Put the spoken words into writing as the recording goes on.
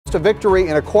A victory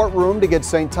in a courtroom to get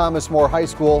St. Thomas More High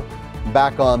School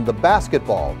back on the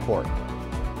basketball court.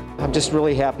 I'm just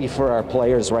really happy for our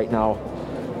players right now,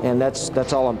 and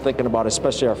that's all I'm thinking about,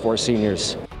 especially our four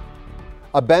seniors.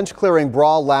 A bench-clearing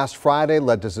brawl last Friday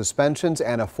led to suspensions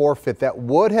and a forfeit that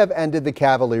would have ended the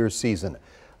Cavaliers' season.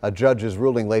 A judge's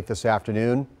ruling late this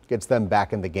afternoon gets them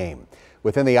back in the game.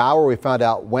 Within the hour, we found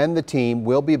out when the team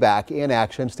will be back in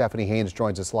action. Stephanie Haynes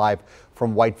joins us live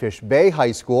from Whitefish Bay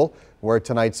High School, where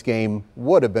tonight's game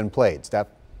would have been played. Steph?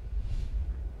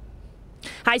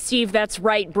 Hi, Steve. That's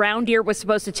right. Brown Deer was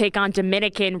supposed to take on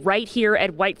Dominican right here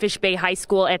at Whitefish Bay High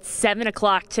School at 7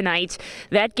 o'clock tonight.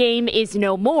 That game is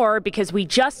no more because we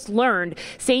just learned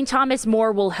St. Thomas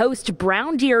More will host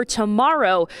Brown Deer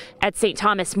tomorrow at St.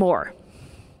 Thomas More.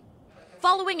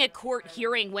 Following a court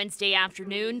hearing Wednesday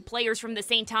afternoon, players from the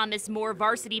St. Thomas More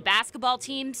varsity basketball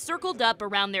team circled up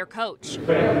around their coach.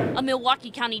 A Milwaukee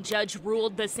County judge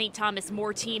ruled the St. Thomas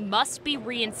More team must be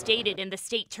reinstated in the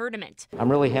state tournament.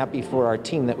 I'm really happy for our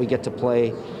team that we get to play,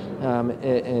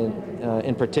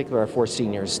 in particular our four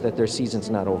seniors, that their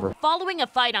season's not over. Following a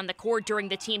fight on the court during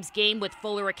the team's game with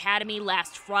Fuller Academy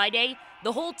last Friday,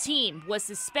 the whole team was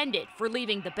suspended for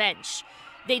leaving the bench.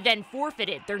 They then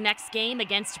forfeited their next game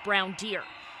against Brown Deer.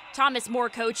 Thomas More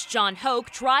coach John Hoke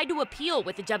tried to appeal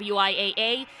with the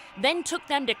WIAA, then took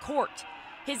them to court.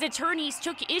 His attorneys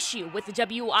took issue with the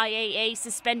WIAA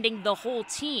suspending the whole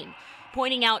team,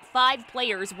 pointing out 5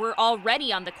 players were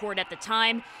already on the court at the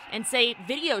time and say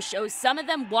video shows some of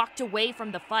them walked away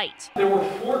from the fight. There were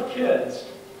 4 kids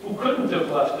who couldn't have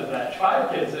left the bench,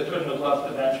 5 kids that couldn't have left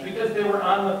the bench because they were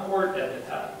on the court at the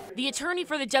time. The attorney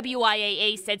for the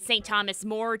WIAA said St. Thomas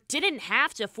More didn't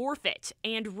have to forfeit,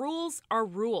 and rules are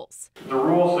rules. The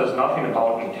rule says nothing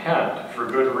about intent for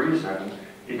good reason,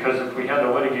 because if we had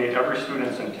to litigate every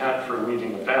student's intent for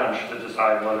leaving the bench to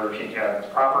decide whether he had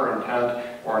proper intent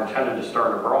or intended to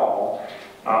start a brawl,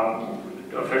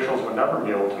 officials would never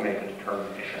be able to make a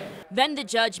determination. Then the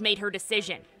judge made her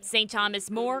decision. St.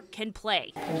 Thomas More can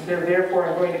play. And so therefore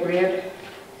I'm going to grant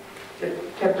the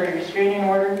temporary restraining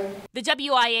order. The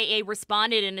WIAA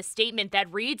responded in a statement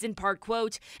that reads in part,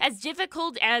 quote, "As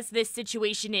difficult as this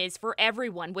situation is for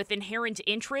everyone with inherent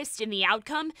interest in the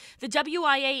outcome, the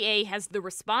WIAA has the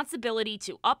responsibility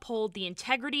to uphold the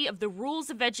integrity of the rules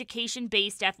of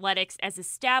education-based athletics as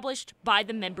established by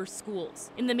the member schools."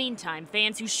 In the meantime,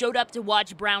 fans who showed up to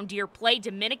watch Brown Deer play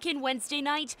Dominican Wednesday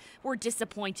night were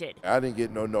disappointed. I didn't get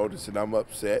no notice and I'm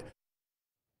upset.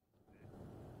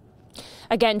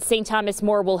 Again, St. Thomas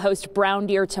More will host Brown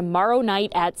Deer tomorrow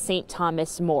night at St.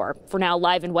 Thomas More. For now,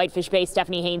 live in Whitefish Bay,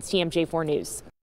 Stephanie Haynes, TMJ4 News.